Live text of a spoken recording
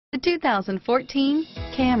The 2014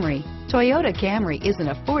 Camry. Toyota Camry is an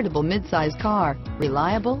affordable midsize car,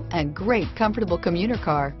 reliable and great comfortable commuter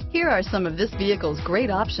car. Here are some of this vehicle's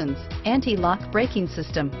great options: anti-lock braking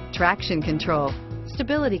system, traction control,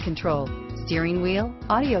 stability control, steering wheel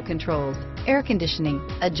audio controls, air conditioning,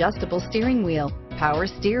 adjustable steering wheel, power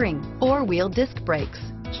steering, four-wheel disc brakes,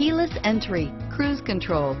 keyless entry, cruise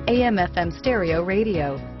control, AM/FM stereo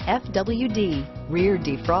radio, FWD, rear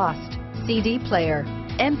defrost, CD player,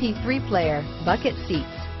 MP3 player, bucket seats,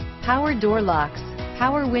 power door locks,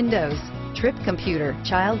 power windows, trip computer,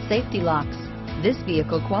 child safety locks. This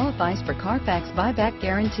vehicle qualifies for Carfax buyback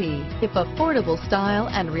guarantee. If affordable style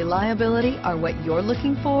and reliability are what you're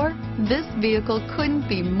looking for, this vehicle couldn't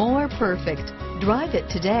be more perfect. Drive it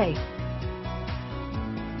today.